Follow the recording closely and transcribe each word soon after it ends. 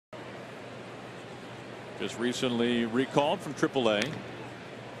Just recently recalled from AAA.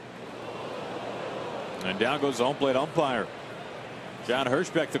 And down goes the home plate umpire. John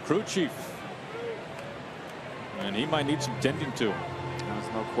Hirschbeck, the crew chief. And he might need some tending to.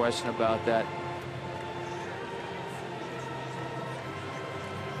 There's no question about that.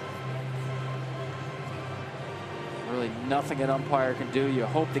 Really nothing an umpire can do. You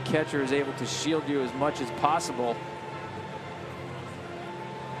hope the catcher is able to shield you as much as possible.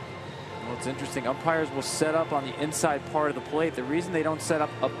 Well, it's interesting. Umpires will set up on the inside part of the plate. The reason they don't set up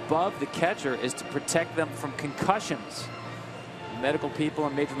above the catcher is to protect them from concussions. Medical people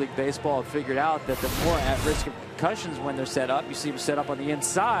in Major League Baseball have figured out that they're more at risk of concussions when they're set up. You see them set up on the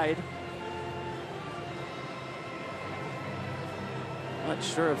inside. Not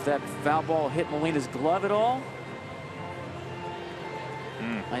sure if that foul ball hit Molina's glove at all.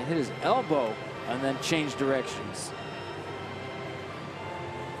 I hit his elbow and then changed directions.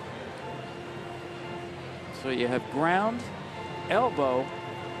 So you have ground, elbow,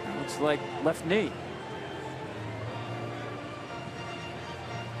 looks like left knee.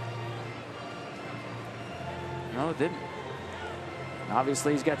 No, it didn't.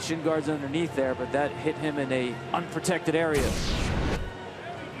 Obviously, he's got shin guards underneath there, but that hit him in a unprotected area.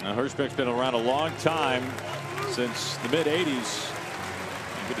 Now, Hirschbeck's been around a long time, since the mid-'80s.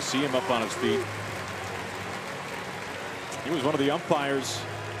 Good to see him up on his feet. He was one of the umpires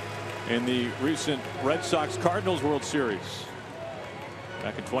in the recent Red Sox Cardinals World Series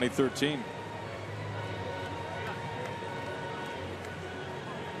back in 2013.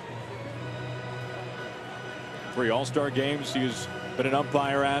 Three All-Star games he's been an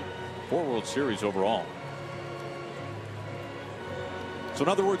umpire at, 4 World Series overall. So in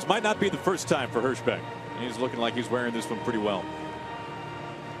other words, might not be the first time for Hirschbeck. He's looking like he's wearing this one pretty well.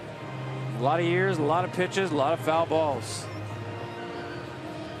 A lot of years, a lot of pitches, a lot of foul balls.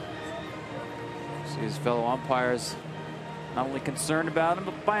 See his fellow umpires not only concerned about him,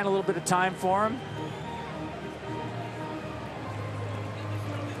 but buying a little bit of time for him.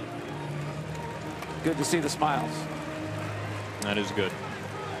 Good to see the smiles. That is good.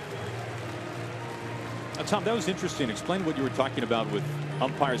 Tom, that was interesting. Explain what you were talking about with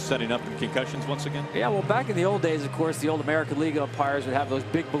umpires setting up and concussions once again. Yeah, well, back in the old days, of course, the old American League umpires would have those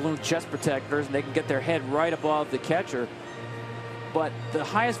big balloon chest protectors, and they can get their head right above the catcher. But the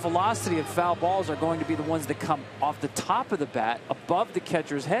highest velocity of foul balls are going to be the ones that come off the top of the bat above the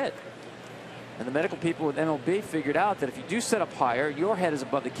catcher's head. And the medical people with MLB figured out that if you do set up higher, your head is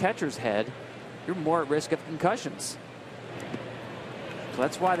above the catcher's head, you're more at risk of concussions. So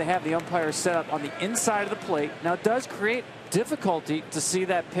that's why they have the umpires set up on the inside of the plate. Now, it does create difficulty to see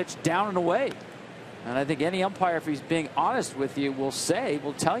that pitch down and away. And I think any umpire, if he's being honest with you, will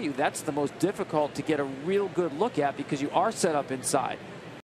tell you that's the most difficult to get a real good look at because you are set up inside.